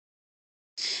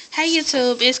Hey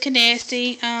YouTube, it's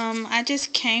Nasty. I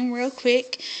just came real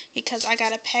quick because I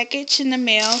got a package in the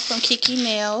mail from Kiki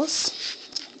Nails.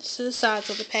 This is the size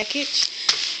of the package.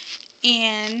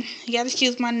 And you gotta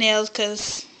excuse my nails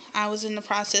because I was in the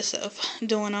process of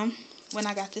doing them when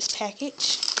I got this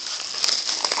package.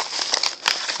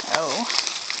 Oh.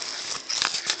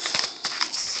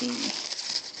 Let's see.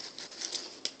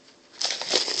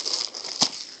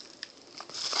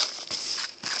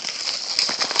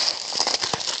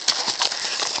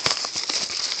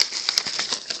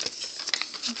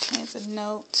 Here's a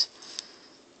note.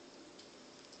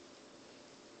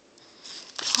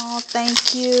 Oh,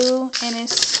 thank you. And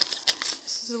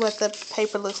this is what the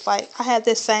paper looks like. I have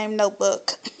this same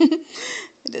notebook.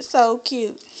 It is so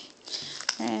cute.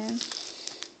 And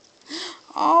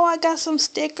oh, I got some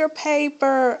sticker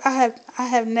paper. I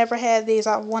have never had these.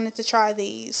 I wanted to try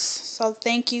these. So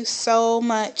thank you so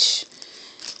much.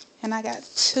 And I got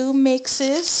 2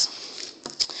 mixes.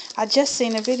 I just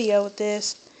seen a video with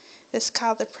this. It's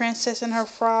called The Princess and Her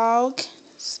Frog.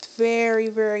 It's very,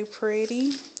 very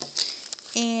pretty.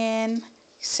 And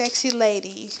Sexy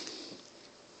Lady.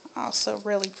 Also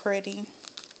really pretty.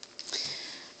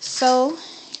 So,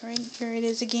 here it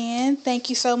is again. Thank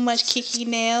you so much, Kiki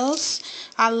Nails.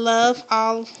 I love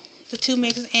all the 2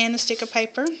 mixes and the sticker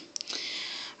paper.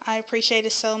 I appreciate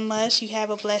it so much. You have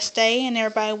a blessed day. And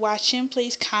everybody watching,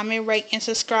 please comment, rate, and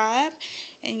subscribe.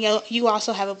 And you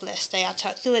also have a blessed day. I'll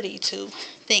talk to you later, YouTube.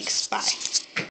 Thanks. Bye.